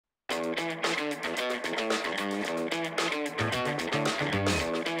Welcome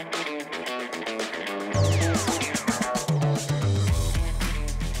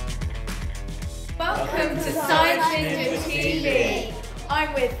to Science Ninja TV.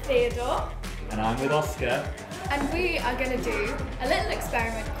 I'm with Theodore. And I'm with Oscar. And we are going to do a little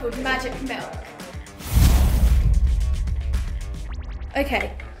experiment called Magic Milk.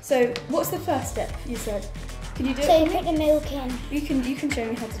 Okay, so what's the first step you said? Can you do so it? So you put the milk in. You can show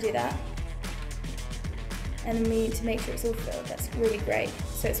me how to do that. And then we need to make sure it's all filled. That's really great.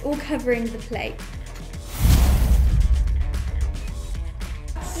 So it's all covering the plate.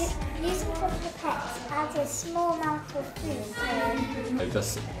 Using the pipettes adds a small amount of food. So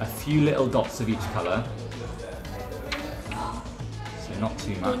just a few little dots of each colour. So not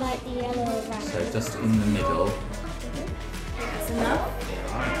too much. You like the yellow around. So just in the middle. That's enough.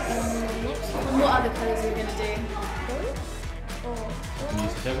 And what other colours are we going to do?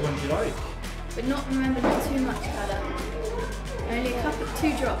 Use whichever one you like. But remember, not too much colour. Only a couple,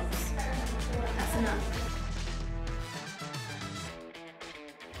 2 drops. That's enough.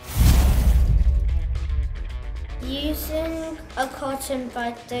 Using a cotton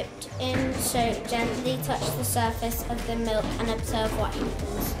bud dipped in soap, gently touch the surface of the milk and observe what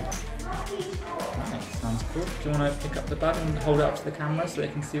happens. Right, sounds cool. Do you want to pick up the bud and hold it up to the camera so they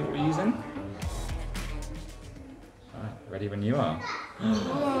can see what we're using? Right, ready when you are.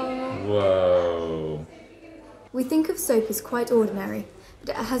 Whoa! We think of soap as quite ordinary,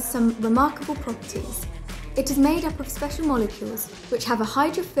 but it has some remarkable properties. It is made up of special molecules which have a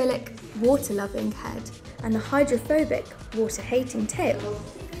hydrophilic, water-loving head and a hydrophobic, water-hating tail.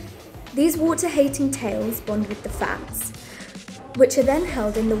 These water-hating tails bond with the fats, which are then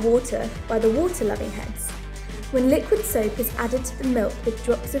held in the water by the water-loving heads. When liquid soap is added to the milk with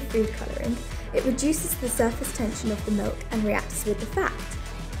drops of food colouring, it reduces the surface tension of the milk and reacts with the fat.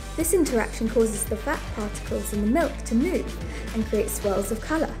 This interaction causes the fat particles in the milk to move and create swirls of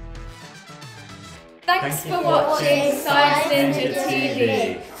colour. Thanks for watching Science Ninja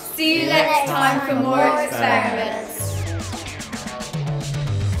TV. See you next time for more experiments.